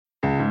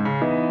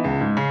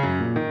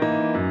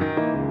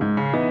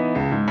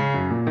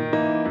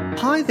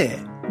Hi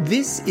there.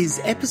 This is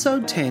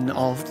episode 10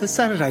 of the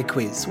Saturday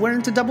Quiz. We're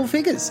into double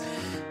figures.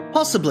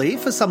 Possibly,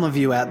 for some of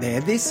you out there,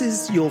 this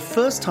is your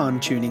first time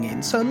tuning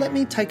in, so let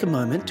me take a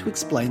moment to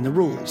explain the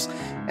rules.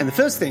 And the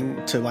first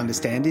thing to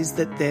understand is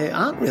that there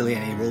aren't really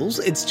any rules.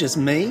 It's just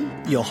me,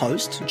 your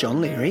host, John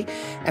Leary,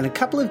 and a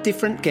couple of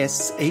different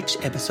guests each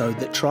episode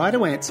that try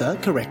to answer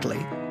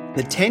correctly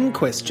the 10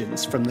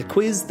 questions from the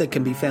quiz that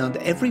can be found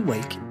every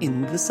week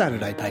in the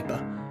Saturday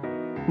paper.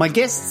 My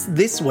guests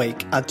this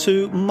week are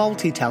two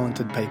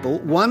multi-talented people.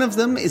 One of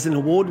them is an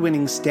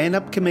award-winning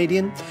stand-up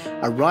comedian,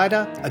 a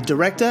writer, a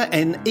director,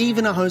 and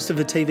even a host of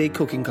a TV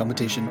cooking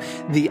competition.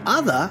 The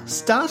other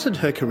started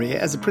her career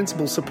as a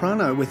principal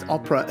soprano with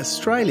Opera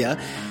Australia,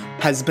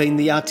 has been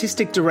the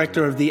artistic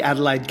director of the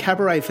Adelaide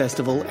Cabaret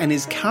Festival, and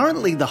is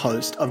currently the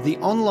host of the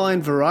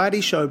online variety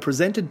show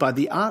presented by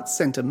the Arts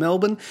Centre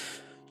Melbourne,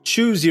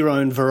 Choose Your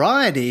Own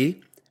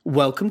Variety.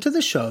 Welcome to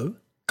the show,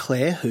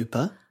 Claire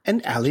Hooper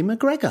and Ali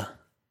McGregor.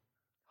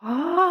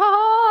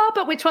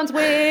 But which one's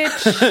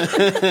which?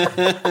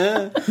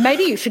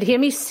 Maybe you should hear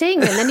me sing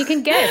and then you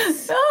can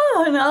guess.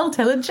 Oh, and I'll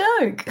tell a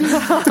joke.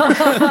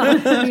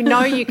 You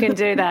know you can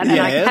do that. And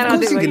Yeah, I cannot of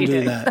course do what you you can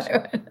do do.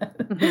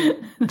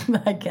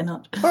 that. I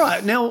cannot. All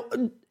right, now,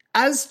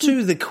 as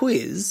to the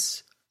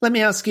quiz, let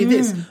me ask you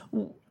this.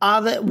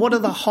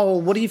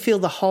 What do you feel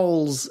the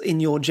holes in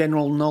your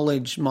general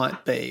knowledge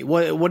might be?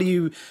 What are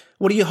you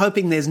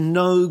hoping there's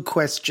no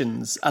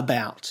questions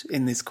about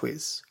in this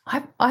quiz?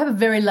 I have a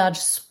very large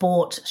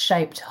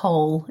sport-shaped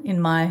hole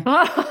in my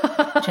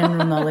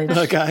general knowledge.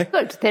 Okay.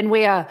 Good. Then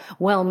we are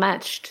well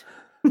matched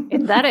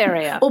in that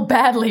area. Or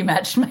badly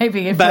matched,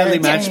 maybe. If Badly we're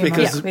a matched team.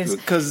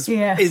 because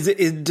Yeah. is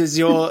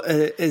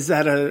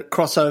that a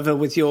crossover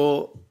with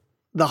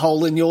the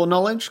hole in your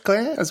knowledge,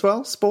 Claire, as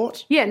well?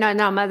 Sport? Yeah, no,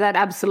 that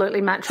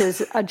absolutely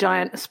matches a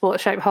giant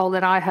sport-shaped hole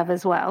that I have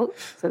as well.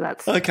 So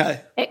that's Okay.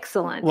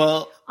 excellent.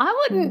 Well,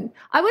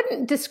 I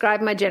wouldn't describe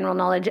my general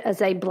knowledge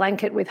as a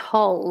blanket with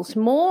holes,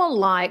 more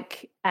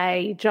like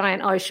a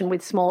giant ocean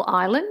with small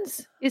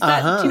islands. Is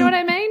that, do you know what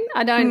I mean?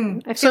 I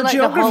feel so like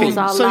geography. the holes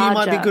are So you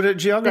might be larger. good at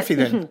geography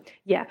then.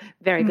 Yeah,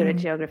 very good at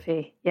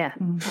geography. Yeah.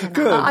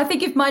 Good. I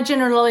think if my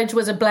general knowledge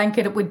was a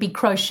blanket, it would be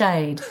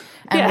crocheted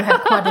and would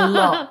have quite a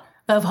lot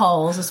of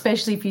holes,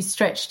 especially if you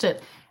stretched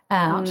it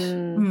out.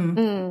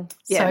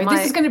 Yeah, So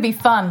this is going to be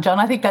fun, John.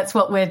 I think that's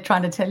what we're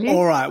trying to tell you.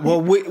 All right.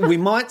 Well, we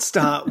might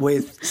start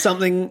with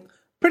something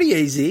pretty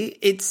easy.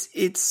 It's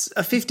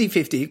a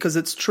 50-50 because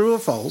it's true or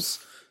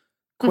false.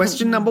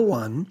 Question number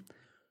 1,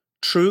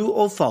 true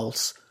or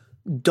false,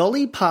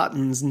 Dolly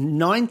Parton's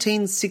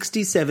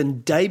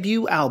 1967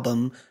 debut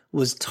album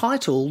was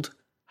titled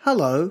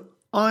Hello,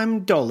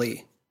 I'm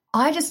Dolly.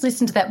 I just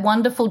listened to that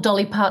wonderful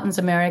Dolly Parton's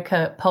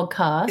America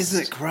podcast.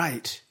 Isn't it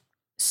great?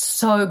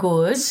 So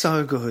good.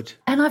 So good.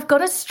 And I've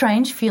got a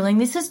strange feeling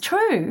this is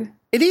true.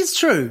 It is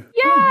true.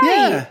 Yay!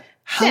 Yeah.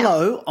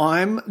 Hello,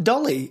 I'm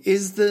Dolly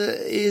is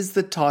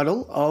the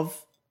title of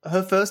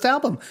her first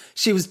album.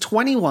 She was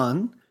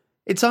 21.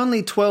 It's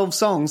only 12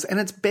 songs and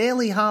it's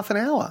barely half an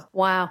hour.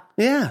 Wow.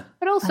 Yeah.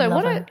 But also,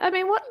 love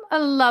what a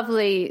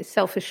lovely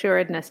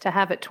self-assuredness to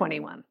have at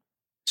 21.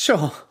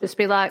 Sure. Just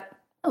be like,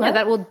 yeah,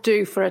 that will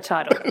do for a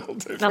title.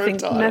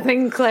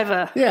 Nothing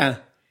clever. Yeah.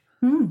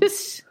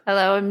 Just,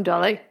 hello, I'm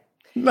Dolly.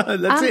 No,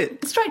 that's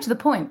it. Straight to the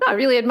point. I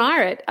really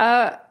admire it.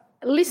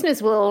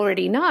 Listeners will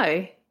already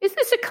know. Is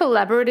this a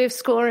collaborative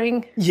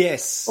scoring?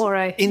 Yes. Or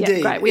a Indeed.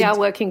 Yeah, great. We are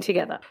working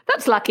together.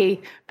 That's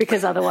lucky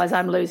because otherwise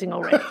I'm losing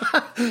already.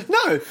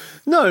 No.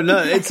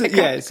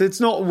 It's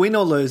not win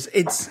or lose.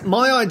 It's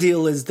my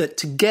ideal is that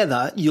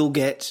together you'll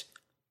get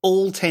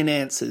all 10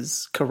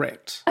 answers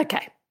correct.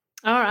 Okay.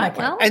 All right. Okay.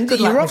 Well, And Good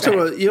you're luck off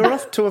with you're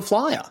off to a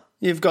flyer.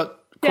 You've got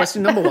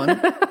question number 1,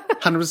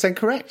 100%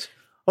 correct.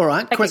 All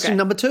right. Question great.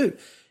 number 2.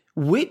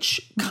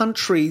 Which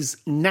country's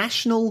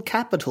national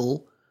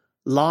capital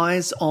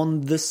lies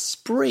on the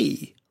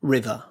Spree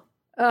River?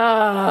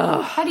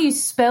 How do you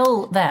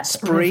spell that?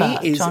 Spree river,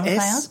 is John, can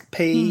I ask?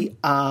 Spree.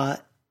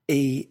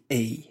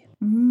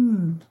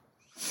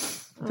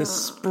 The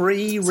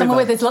Spree River. Somewhere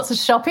where there's lots of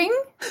shopping?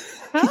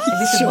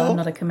 This is why I'm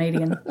not a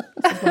comedian.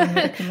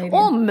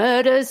 or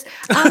murders.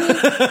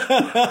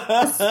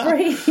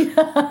 Spree.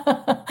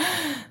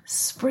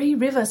 Spree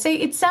River.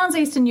 See, it sounds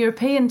Eastern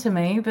European to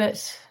me,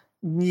 but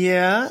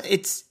Yeah,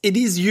 it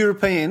is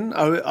European.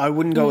 I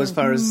wouldn't go as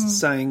far as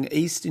saying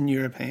Eastern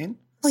European.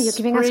 Oh, you're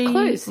giving us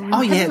clues.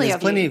 Oh yeah, there's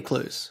plenty of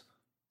clues.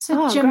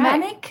 so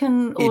Germanic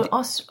and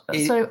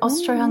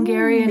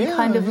Austro-Hungarian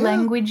kind of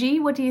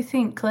languagey. What do you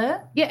think,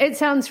 Claire? Yeah, it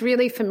sounds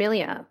really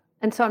familiar.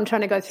 And so I'm trying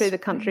to go through the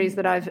countries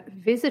that I've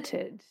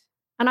visited.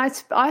 And I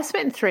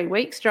spent 3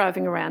 weeks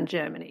driving around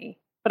Germany,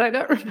 but I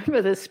don't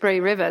remember the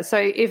Spree River. So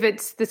if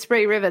it's the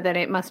Spree River, then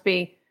it must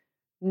be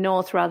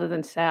north rather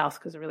than south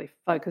because I really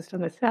focused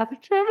on the south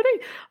of Germany.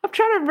 I'm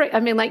trying to read.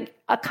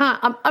 I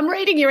can't. I'm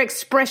reading your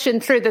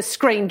expression through the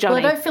screen, Johnny.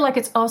 Well, I don't feel like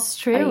it's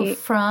Austria or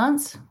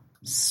France.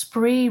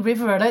 Spree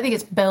River. I don't think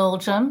it's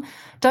Belgium.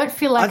 Don't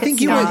feel like I think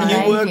it's you were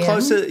Scandinavian.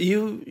 closer.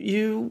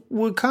 You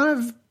were kind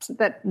of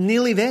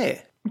nearly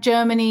there.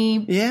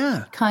 Germany.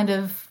 Yeah. Kind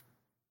of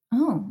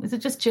Oh, is it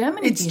just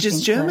Germany? It's do you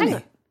just think, though?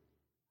 Germany.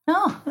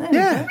 Oh, there we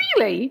Yeah. go.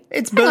 Really?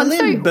 It's Hang on,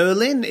 Berlin. so-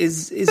 Berlin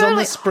is on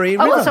the Spree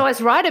River. Oh, so I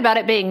was right about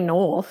it being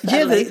north. Yeah,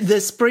 at least.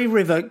 the Spree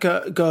River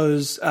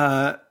goes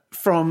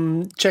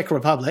from Czech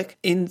Republic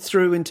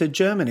through into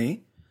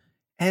Germany,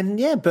 and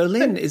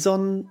Berlin is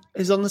on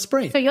the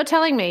Spree. So you're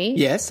telling me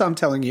Yes, I'm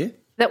telling you.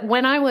 that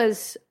when I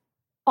was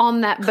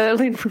on that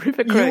Berlin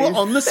River cruise, were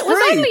on the it was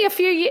Spree. only a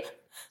few years,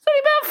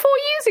 about 4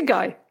 years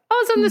ago.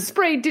 I was on the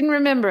Spree, didn't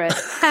remember it.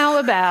 How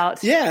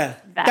about Yeah,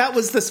 that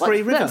was the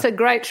Spree River. That's a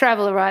great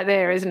traveller right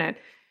there, isn't it?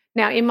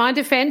 Now, in my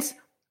defence,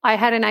 I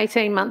had an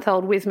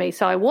 18-month-old with me,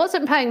 so I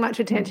wasn't paying much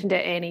attention to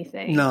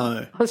anything.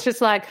 No. I was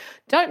just like,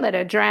 don't let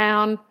her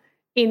drown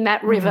in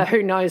that river.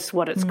 Who knows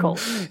what it's called?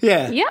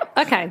 Yeah. Yep.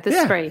 Okay, the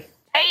Yeah. Spree.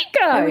 There you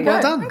go.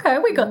 Well done. Okay,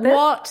 we got that.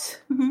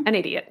 What an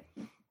idiot.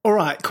 All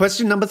right,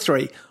 question number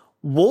 3.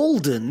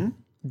 Walden,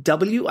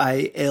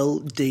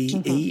 Walden,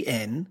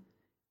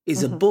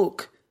 is a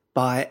book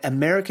by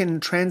American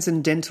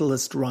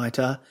transcendentalist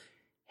writer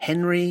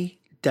Henry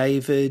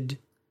David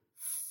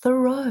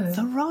Thoreau.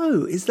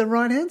 Thoreau is the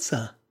right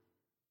answer.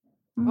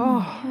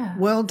 Oh,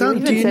 Well done.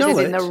 even Do you said know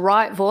it it? in the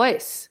right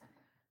voice.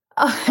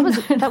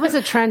 That was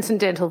a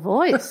transcendental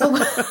voice.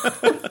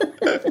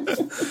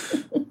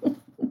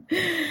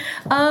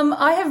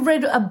 I have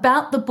read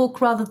about the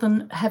book rather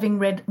than having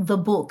read the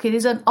book. It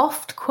is an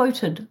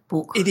oft-quoted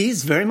book. It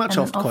is very much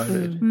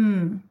oft-quoted.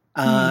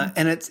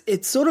 And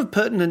it's sort of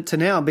pertinent to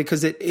now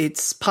because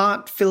it's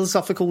part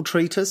philosophical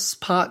treatise,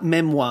 part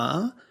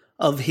memoir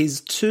of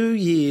his 2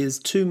 years,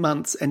 2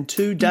 months and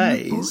 2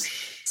 days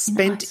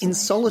spent in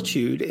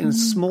solitude in a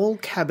small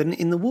cabin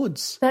in the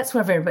woods. That's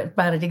what I read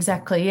about it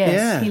exactly, yes.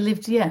 Yeah. He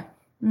lived,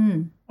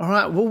 All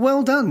right,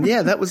 well done.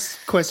 Yeah, that was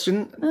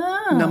question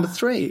number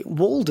 3.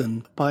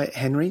 Walden by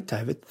Henry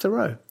David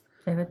Thoreau.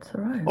 David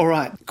Thoreau. All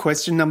right,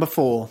 question number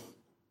 4.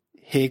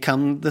 Here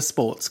come the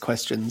sports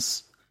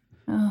questions.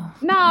 No.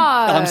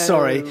 I'm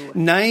sorry.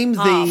 Name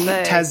the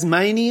no.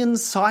 Tasmanian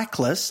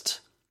cyclist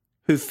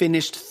who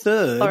finished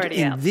third Already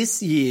in out.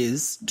 this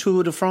year's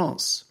Tour de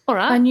France. All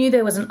I right. knew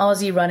there was an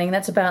Aussie running.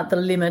 That's about the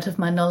limit of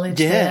my knowledge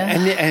Yeah,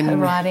 there.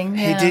 and Riding,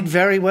 he yeah. did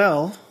very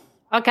well.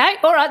 Okay.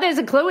 All right. There's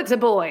a clue. It's a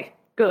boy.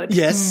 Good.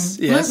 Yes,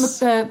 yes.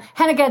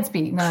 Hannah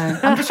Gadsby. No,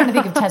 I'm just trying to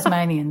think of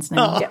Tasmanians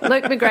now. Yeah,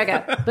 Luke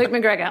McGregor. Luke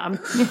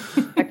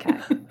McGregor. Okay.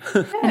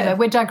 Anyway,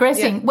 we're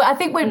digressing. Well, I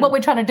think what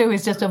we're trying to do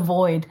is just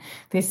avoid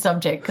this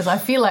subject because I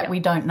feel like we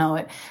don't know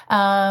it.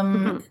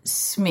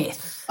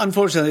 Smith.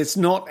 Unfortunately, it's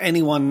not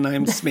anyone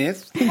named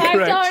Smith. I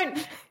Correct.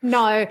 don't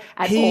know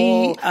at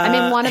He, all. I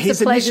mean, one of the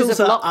his pleasures initials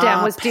of are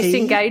lockdown was RP.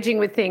 disengaging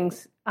with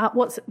things.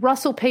 What's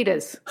Russell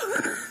Peters?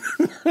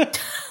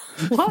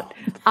 What?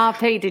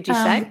 RP, did you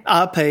say?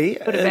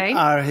 RP Could have been.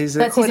 are his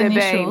That's his Could have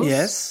been. initials.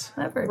 yes.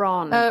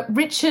 Ron.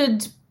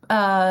 Richard.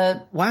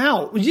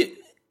 Wow.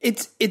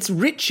 It's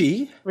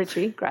Richie.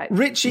 Richie, great.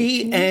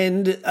 Richie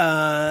and his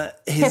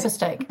Pepper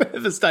steak.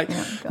 Pepper steak.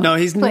 No,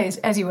 his Please,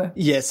 as you were.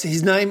 Yes,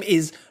 his name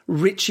is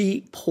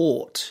Richie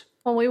Port.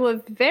 Well, we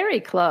were very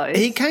close.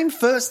 He came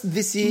first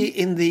this year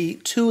in the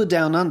Tour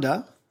Down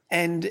Under,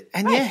 and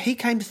yeah, he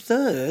came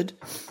third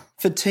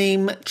for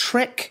Team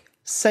Trek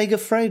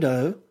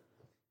Segafredo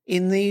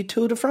in the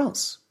Tour de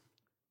France.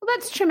 Well,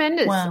 that's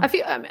tremendous. Wow. I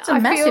feel, It's a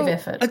massive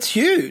effort. It's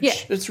huge. Yeah.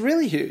 It's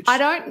really huge. I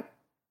don't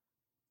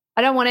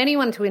want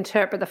anyone to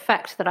interpret the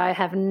fact that I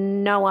have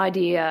no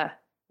idea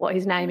what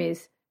his name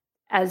is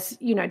as,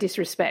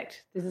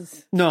 disrespect. This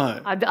is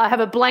No. I have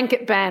a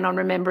blanket ban on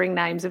remembering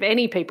names of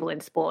any people in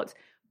sports,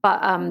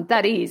 but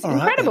that is right,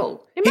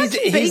 incredible. then.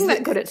 Imagine He's being the-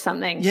 that good at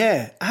something.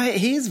 Yeah,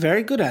 he is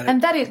very good at it.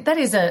 And that is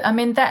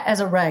that as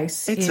a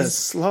race It's a is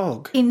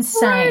slog.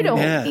 insane. Brutal.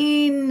 Yeah.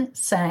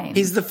 Insane.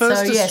 He's the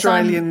first So, yes,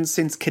 Australian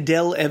since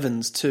Cadell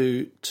Evans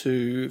to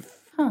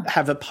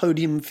have a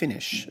podium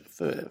finish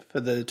for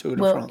the Tour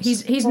de Well,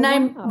 France. his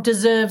name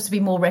deserves to be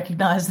more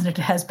recognised than it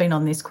has been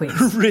on this quiz.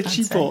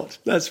 Richie Port.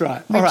 That's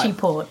right. All Richie right.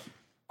 Port.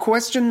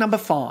 Question number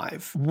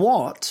 5.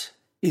 What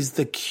is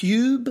the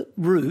cube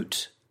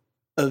root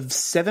of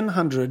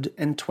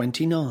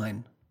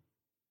 729?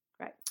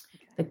 Great.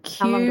 The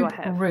How long do I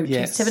cube have? root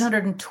Yes. is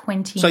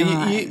 729. So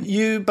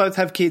you both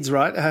have kids,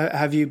 right?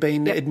 Have you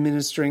been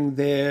administering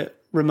their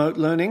remote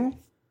learning?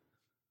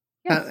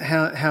 Yes.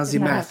 How's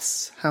your Yes.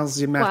 maths?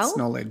 How's your maths Well,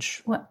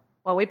 knowledge? What?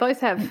 Well, we both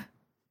have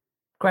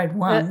Grade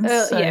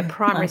 1.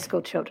 primary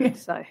school children,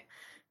 so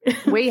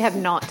we have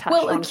not touched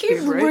Well, on a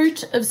cube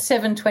root of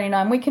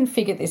 729, we can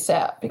figure this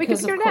out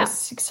because, figure of it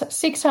course,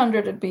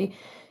 600 would be,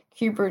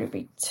 cube root would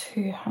be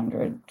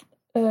 200,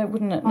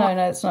 wouldn't it? No,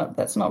 it's not.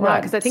 That's not No,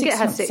 right. 'cause I think it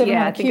has to-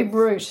 700 I think cube it's-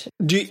 root.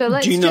 Do So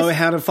let's you know just-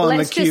 how to find the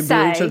let's just cube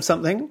root say- of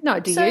something? No,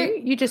 do So-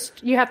 you?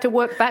 You have to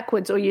work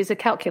backwards or use a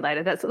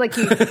calculator. That's like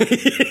you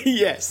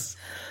Yes.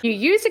 you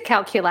use a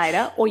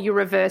calculator or you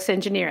reverse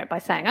engineer it by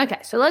saying, okay,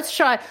 so let's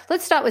start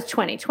with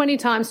 20. 20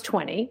 times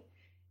 20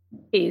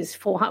 is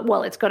 400.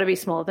 Well, it's got to be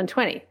smaller than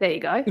 20. There you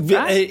go.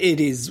 Right? It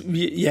is.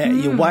 Yeah,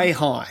 you're way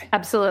high.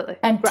 Absolutely.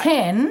 And Right.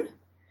 10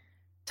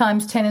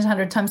 times 10 is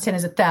 100, times 10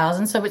 is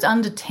 1,000, so it's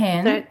under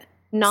 10. So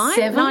 9?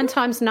 7? 9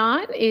 times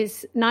 9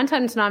 is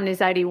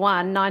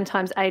 81. 9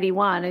 times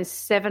 81 is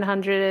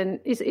 700 and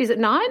is it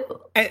 9?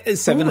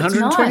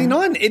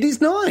 729. It is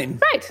 9.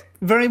 Great.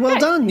 Very well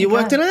done. You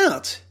worked it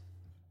out.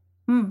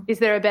 Is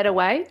there a better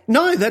way?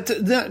 No,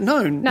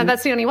 no. No,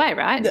 that's the only way,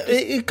 right?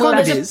 It kind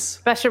of is.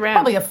 Bash around.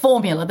 Probably a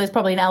formula. There's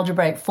probably an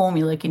algebraic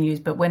formula you can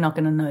use, but we're not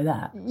going to know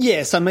that.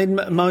 Yes, I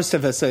mean, most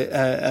of us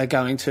are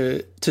going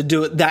to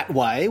do it that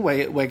way.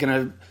 We're going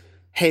to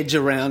hedge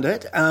around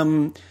it.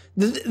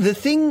 The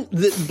thing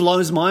that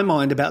blows my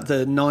mind about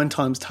the 9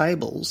 times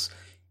tables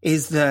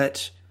is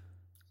that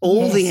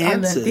all the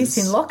answers. I learned this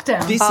in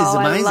lockdown. This is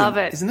amazing. I love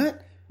it. Isn't it?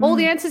 All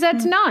the answers add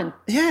to 9.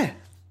 Yeah.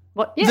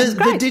 What? Yeah, it's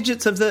The great.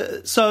 digits of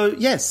the. So,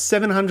 yes,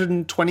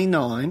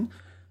 729,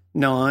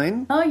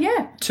 9. Oh,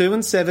 yeah. 2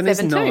 and 7 is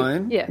 7 too.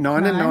 9. Yeah.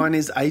 9 and 9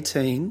 is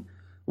 18.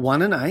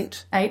 1 and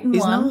 8, 8 and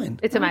is 1. 9.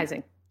 It's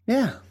amazing.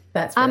 Yeah.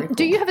 That's very cool.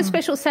 Do you have a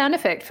special sound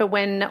effect for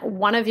when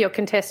one of your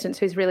contestants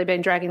who's really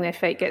been dragging their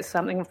feet gets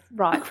something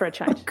right for a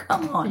change?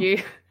 Come on. Do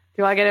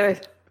I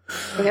get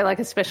like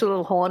a special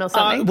little horn or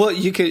something? Well,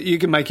 you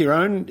can make your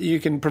own. You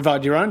can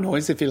provide your own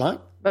noise if you like.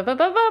 Ba, ba,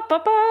 ba, ba,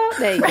 ba, ba.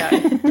 There you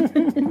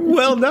go.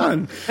 Well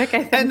done.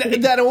 Okay, and thank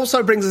you. that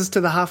also brings us to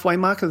the halfway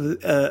mark of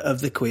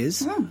the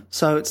quiz.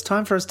 So it's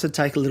time for us to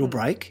take a little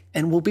break,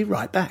 and we'll be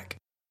right back.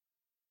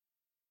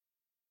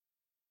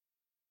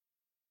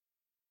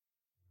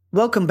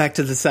 Welcome back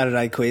to the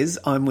Saturday Quiz.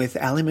 I'm with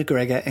Ali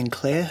McGregor and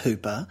Claire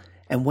Hooper,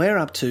 and we're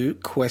up to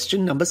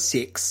question number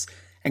 6.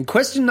 And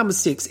question number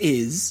 6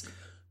 is,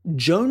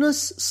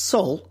 Jonas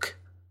Salk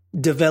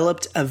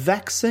developed a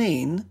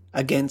vaccine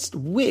against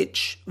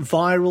which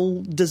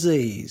viral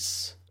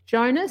disease?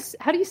 Jonas,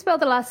 how do you spell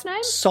the last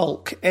name?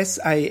 Salk,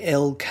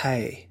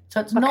 S-A-L-K. So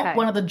it's Okay. not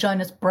one of the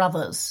Jonas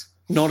brothers.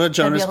 Not a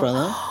Jonas Maybe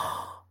brother.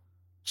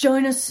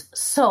 Jonas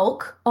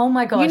Salk. Oh,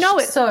 my gosh. You know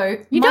it. So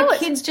You know my it.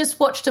 kids just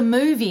watched a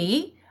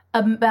movie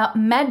about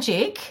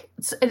magic.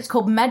 It's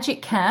called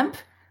Magic Camp.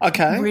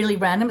 Okay. Really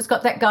random. It's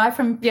got that guy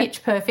from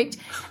Pitch Perfect.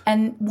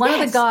 And one of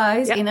Yes. the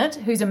guys Yep. in it,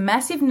 who's a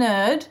massive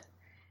nerd,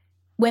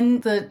 when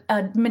the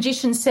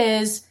magician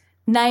says,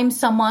 name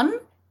someone,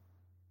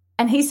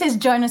 and he says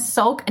Jonas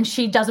Salk, and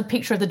she does a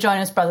picture of the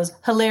Jonas Brothers.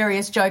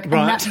 Hilarious joke.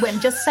 Right. And when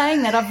just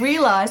saying that, I've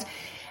realised.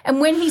 And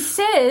when he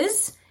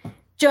says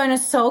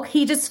Jonas Salk,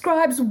 he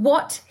describes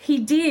what he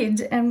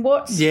did and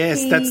what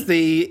Yes, that's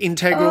the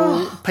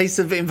integral piece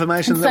of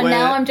information And that so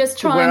now I'm just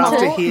trying we're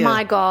after to- here.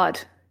 My God.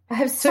 I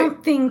have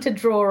something to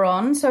draw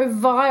on. So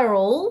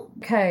viral.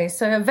 Okay,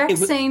 so a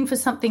vaccine for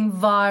something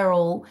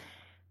viral.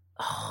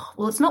 Oh,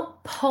 well, it's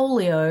not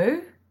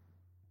polio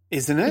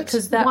Isn't it?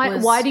 because that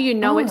was... Why do you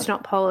know Oh. it's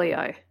not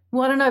polio?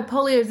 Well, I don't know.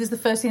 Polio is the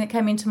first thing that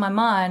came into my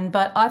mind,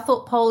 but I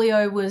thought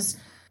polio was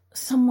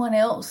someone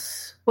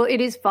else. Well, it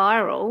is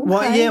viral.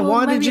 Why? Okay, Yeah. well, Why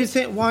did maybe you it's-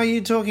 think? Why are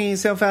you talking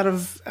yourself out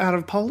of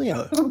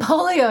polio?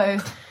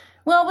 Polio.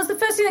 Well, it was the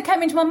first thing that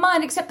came into my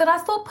mind, except that I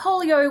thought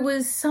polio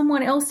was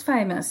someone else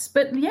famous.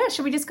 But yeah,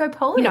 should we just go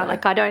polio? You know,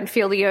 like I don't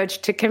feel the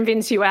urge to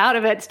convince you out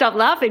of it. Stop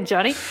laughing,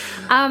 Johnny.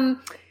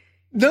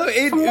 No.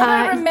 What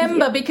I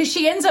remember, because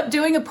she ends up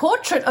doing a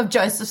portrait of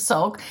Joseph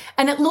Salk,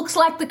 and it looks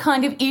like the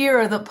kind of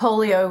era that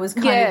polio was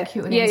kind of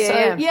cured in.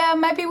 So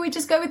maybe we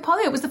just go with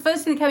polio. It was the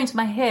first thing that came into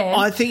my head.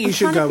 I think you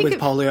should go with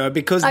polio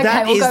because Okay,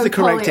 that we'll is go the with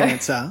correct polio.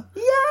 answer.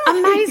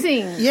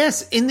 Amazing.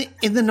 Yes, in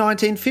the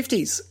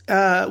 1950s.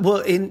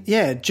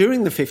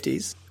 During the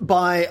 50s.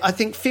 By I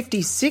think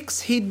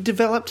 56, he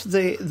developed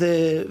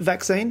the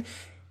vaccine,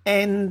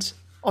 and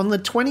on the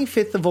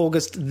 25th of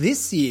August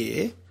this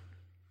year,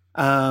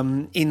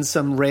 in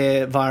some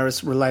rare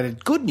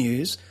virus-related good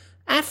news,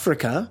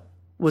 Africa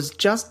was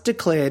just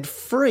declared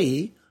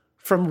free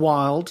from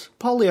wild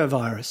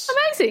poliovirus.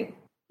 Amazing.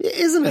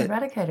 Isn't it?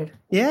 Eradicated.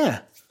 Yeah.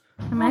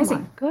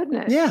 Amazing.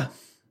 Goodness. Yeah.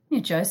 Yeah,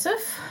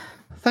 Joseph.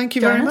 Thank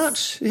you very Jonas?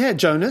 much. Yeah,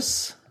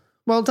 Jonas.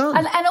 Well done.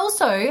 And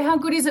also, how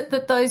good is it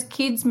that those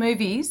kids'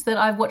 movies that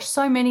I've watched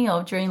so many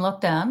of during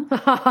lockdown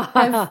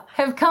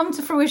have come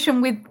to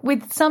fruition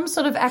with some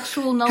sort of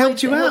actual knowledge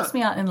Helped you that out. helps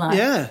me out in life?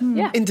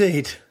 Yeah,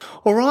 indeed.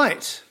 All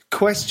right.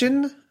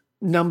 Question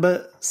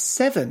number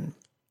 7.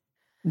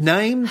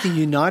 Name the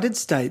United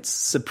States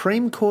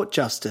Supreme Court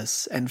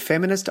Justice and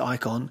feminist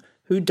icon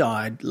who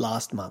died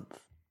last month.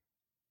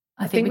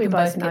 I think we we can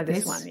both both know get this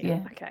this. one.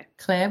 Yeah. Okay.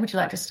 Claire, would you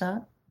like to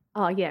start?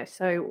 Oh, yeah.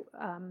 So,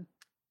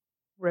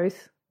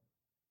 Ruth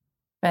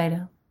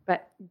Bader.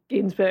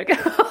 Ginsburg.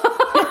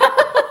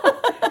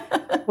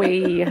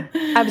 We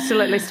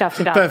absolutely stuffed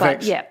it up.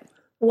 Perfect. But, yeah.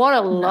 What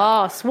a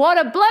loss. What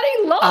a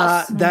bloody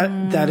loss.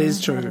 That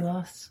is What a true.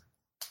 loss.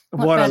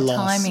 What a bad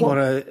loss. timing. What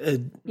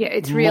a yeah,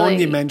 it's really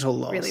monumental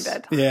loss. really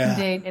bad. Yeah.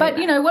 Indeed. But,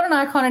 you know, what an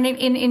icon. And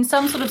in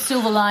some sort of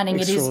silver lining,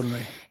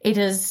 Extraordinary. it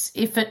is,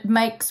 if it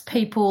makes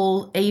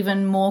people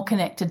even more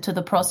connected to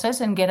the process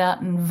and get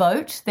out and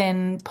vote,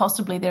 then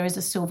possibly there is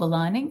a silver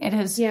lining. It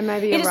has, Yeah,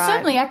 maybe it you're has right.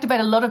 certainly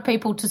activated a lot of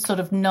people to sort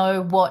of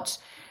know what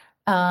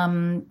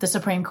the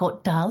Supreme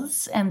Court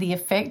does and the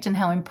effect and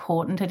how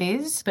important it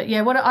is. But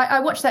yeah, I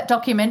watched that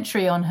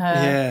documentary on her,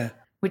 Yeah.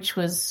 which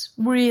was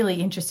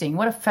really interesting.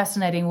 What a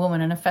fascinating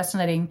woman and a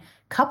fascinating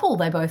couple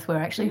they both were,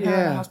 actually, her and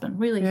Yeah. her husband.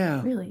 Really,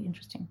 Yeah. really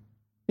interesting.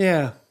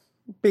 Yeah,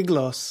 big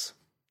loss.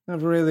 A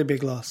really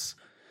big loss.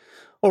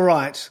 All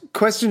right,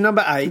 question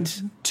number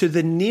 8. To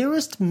the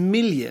nearest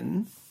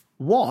million,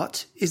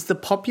 what is the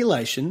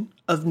population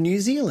of New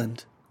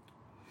Zealand?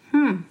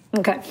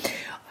 Okay.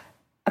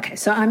 Okay,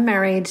 so I'm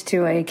married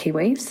to a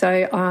Kiwi,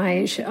 so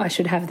I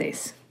should have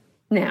this.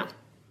 Now,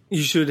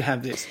 You should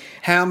have this.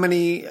 How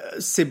many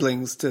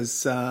siblings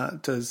does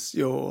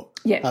your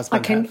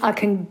husband have? I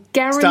can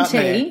Start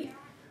there. guarantee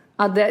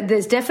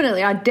there's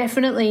definitely, I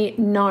definitely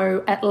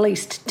know at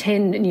least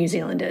 10 New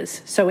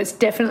Zealanders, so it's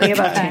definitely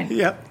about 10.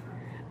 Yep.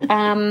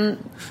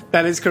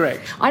 That is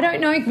correct. I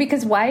don't know,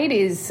 because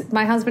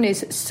my husband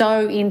is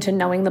so into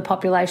knowing the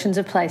populations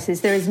of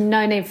places. There is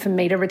no need for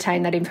me to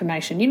retain that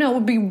information. You know, it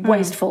would be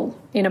wasteful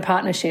in a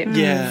partnership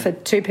Yeah. for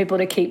two people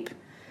to keep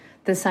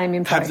the same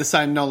info. Have the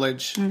same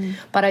knowledge.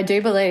 But I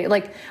do believe,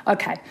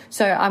 okay,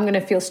 so I'm going to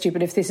feel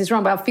stupid if this is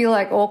wrong, but I feel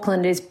like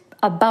Auckland is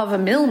above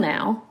 1 mil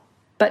now,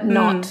 but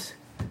not.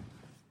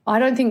 I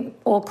don't think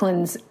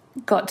Auckland's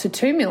got to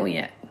 2 mil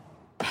yet.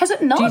 Has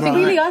it not? Right.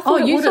 Really? I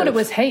thought You would thought have. it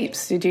was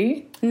heaps, did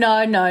you?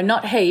 No,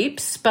 not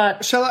heaps,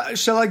 but Shall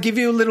I give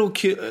you a little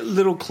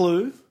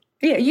clue?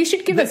 Yeah, you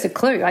should give us a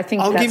clue. I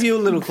think I'll that's give you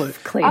a little clue.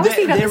 clear. I was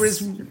thinking There about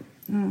is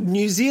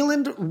New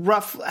Zealand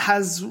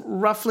has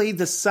roughly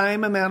the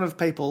same amount of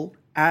people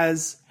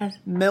as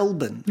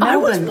Melbourne.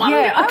 Melbourne.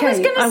 Yeah, I was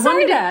going to say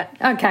wondered- that.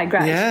 Okay,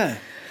 great. Yeah.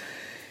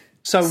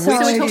 So So which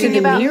We're to talking the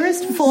about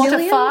nearest 4 to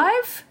million?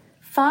 5?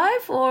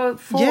 5 or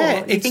 4? yeah,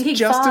 You're it's thinking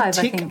just 5, a I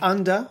tick think.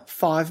 under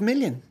 5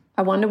 million.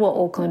 I wonder what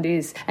Auckland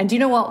is. And do you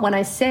know what? When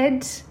I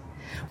said,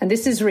 and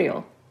this is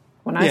real,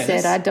 when I Yes.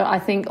 said I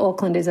think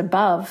Auckland is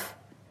above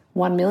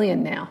 1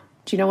 million now.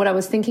 Do you know what I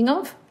was thinking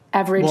of?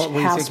 Average What were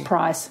you house thinking?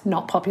 price,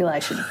 not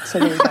population. So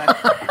there you go.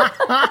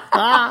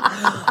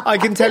 I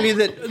can tell you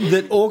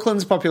that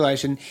Auckland's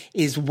population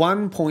is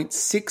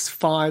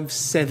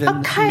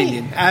 1.657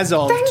 million as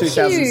of Thank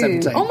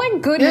 2017. you. Oh my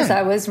goodness, Yeah.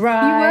 I was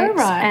right. You were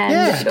right.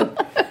 And Yeah.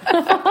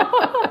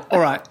 All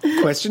right,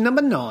 question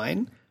number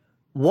 9.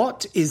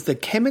 What is the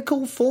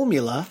chemical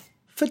formula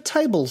for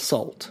table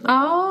salt?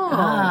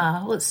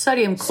 Well, it's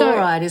sodium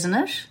chloride, isn't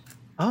it?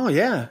 Oh,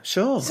 yeah,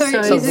 sure. So So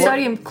is it-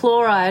 sodium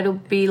chloride will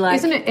be like...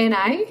 isn't it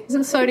NA?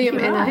 Isn't sodium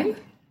You're NA? right.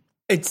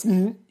 It's,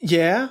 it's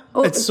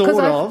 'cause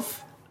sort I-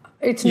 of.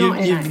 It's not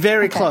NA. You're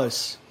very Okay.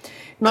 close.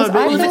 No, 'Cause but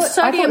I if thought, it's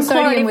sodium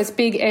sodium chloride- was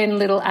big N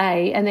little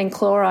a, and then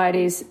chloride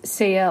is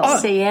CL.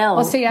 CL.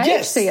 Or CH?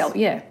 Yes. CL,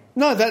 yeah.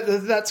 no,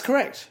 that's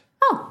correct.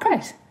 Oh,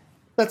 great.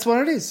 That's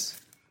what it is.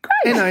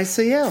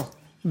 NaCl.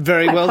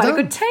 Very well Quite done.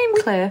 a good team,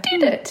 Claire.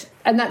 Did it.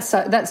 And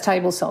that's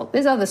table salt.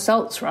 There's other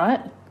salts,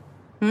 right?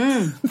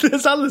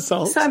 There's other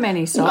salts. So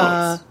many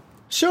salts.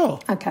 Sure.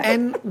 Okay.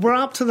 And we're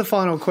up to the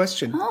final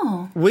question,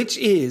 which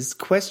is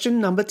question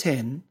number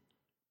 10.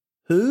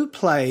 Who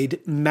played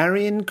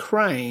Marion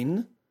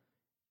Crane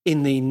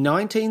in the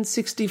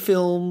 1960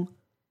 film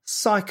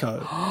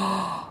Psycho?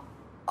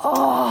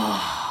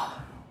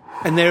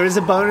 And there is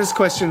a bonus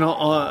question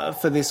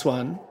for this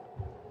one,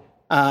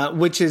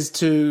 which is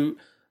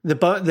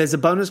there's a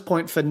bonus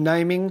point for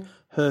naming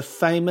her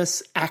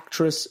famous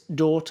actress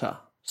daughter.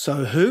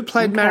 So who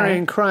played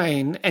Marion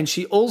Crane? And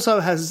she also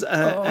has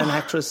an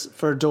actress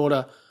for a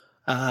daughter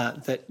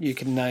that you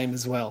can name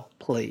as well,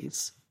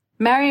 please.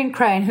 Marion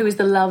Crane, who is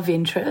the love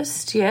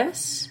interest,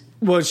 yes.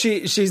 Well,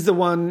 she's the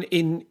one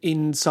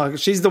in Psycho.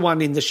 She's the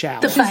one in the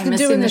shower. The famous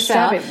doing in the the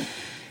shower. stabbing.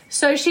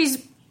 So she's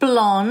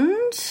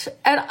blonde.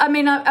 And I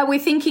mean, are we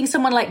thinking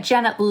someone like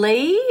Janet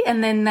Leigh?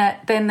 And then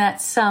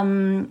that's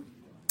And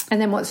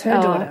then what's her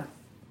daughter?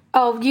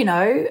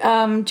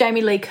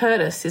 Jamie Lee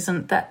Curtis.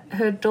 Isn't that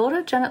her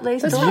daughter, Janet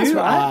Lee's daughter? You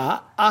right.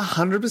 are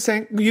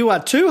 100%. You are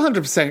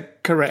 200%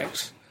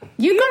 correct.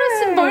 You got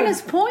us a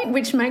bonus point,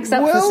 which makes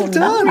up Well for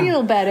some done.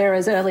 real bad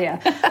errors earlier.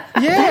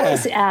 Yeah.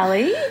 Thanks,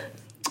 Ali.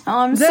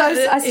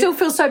 I still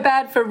feel so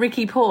bad for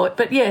Ricky Port,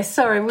 but yes,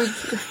 sorry.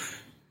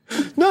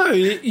 No.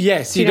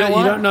 Yes. You know don't. what?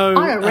 You don't know.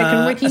 I don't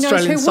reckon Ricky knows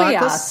Australian who we are,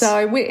 cyclists?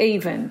 so we're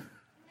even.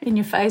 In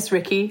your face,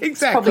 Ricky.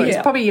 Exactly. He's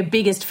probably your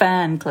biggest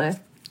fan, Claire.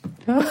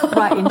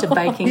 Right into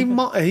baking.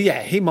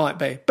 He might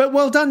be. But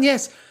well done.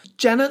 Yes.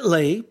 Janet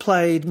Leigh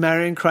played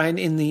Marion Crane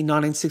in the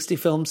 1960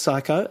 film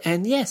Psycho,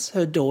 and yes,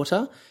 her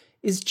daughter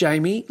is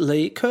Jamie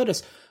Lee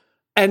Curtis,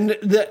 and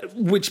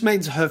which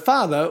means her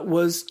father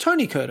was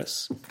Tony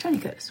Curtis. Tony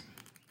Curtis.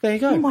 There you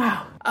go.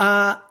 Wow.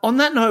 On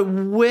that note,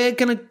 we're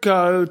going to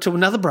go to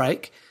another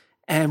break,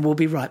 and we'll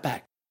be right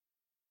back.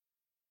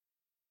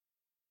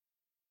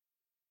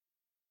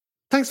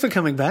 Thanks for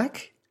coming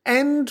back,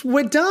 and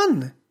we're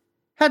done.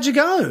 How'd you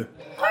go?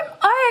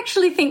 I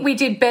actually think we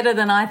did better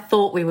than I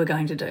thought we were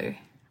going to do.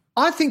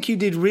 I think you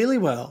did really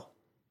well.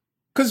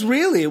 Because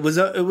really, it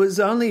was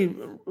only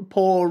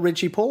poor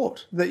Richie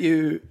Port that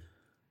you've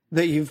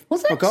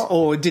Was it? forgot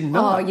or didn't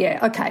know. Oh, yeah.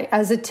 Okay.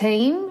 As a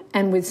team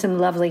and with some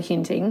lovely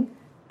hinting,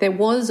 there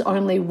was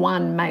only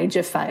one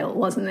major fail,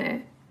 wasn't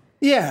there?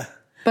 Yeah,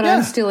 But yeah.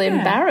 I'm still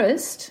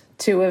embarrassed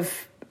to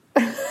have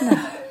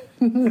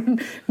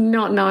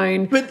not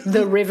known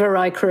the river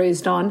I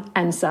cruised on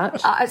and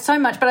such. So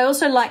much, but I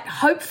also like,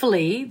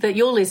 hopefully, that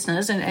your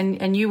listeners,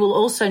 and you will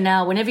also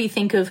now, whenever you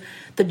think of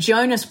the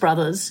Jonas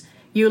Brothers,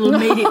 you'll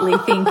immediately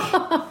think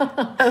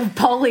of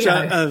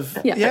polio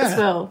as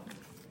well.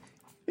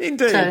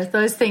 Indeed. So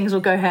those things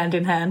will go hand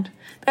in hand.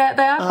 They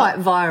are quite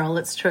viral,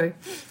 it's true.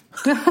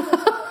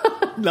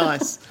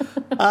 Nice.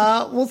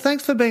 Well,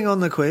 thanks for being on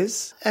the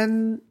quiz,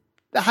 and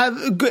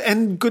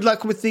good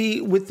luck with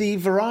the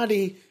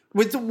variety.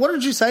 With what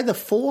did you say? The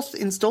 4th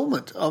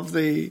installment of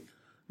the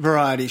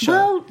variety show.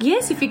 Well,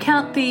 yes, if you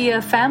count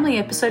the family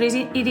episode,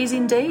 it is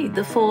indeed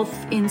the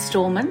 4th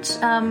installment.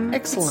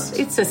 Excellent.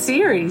 It's a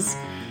series.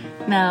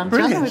 Now,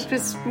 John,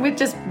 we're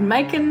just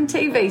making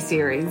TV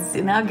series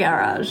in our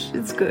garage.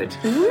 It's good.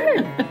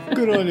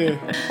 Good on you.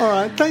 All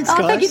right, thanks,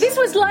 guys. Thank you. This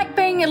was like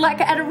being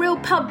at a real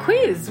pub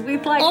quiz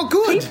with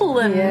people,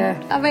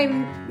 and I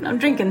mean, I'm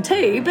drinking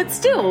tea, but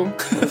still,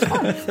 it was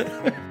fun.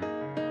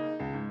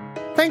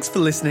 Thanks for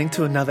listening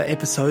to another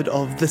episode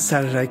of The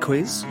Saturday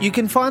Quiz. You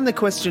can find the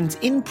questions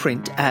in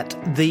print at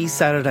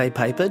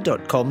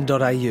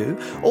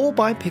thesaturdaypaper.com.au or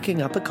by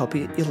picking up a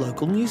copy at your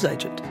local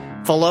newsagent.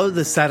 Follow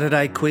The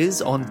Saturday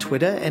Quiz on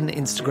Twitter and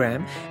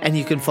Instagram, and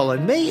you can follow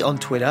me on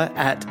Twitter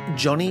at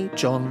Johnny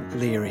John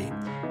Leary.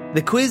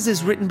 The quiz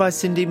is written by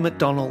Cindy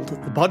McDonald.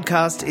 The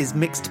podcast is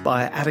mixed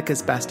by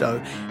Atticus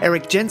Bastow.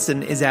 Eric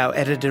Jensen is our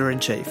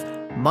editor-in-chief.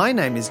 My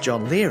name is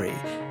John Leary,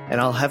 and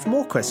I'll have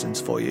more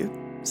questions for you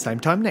same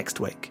time next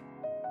week.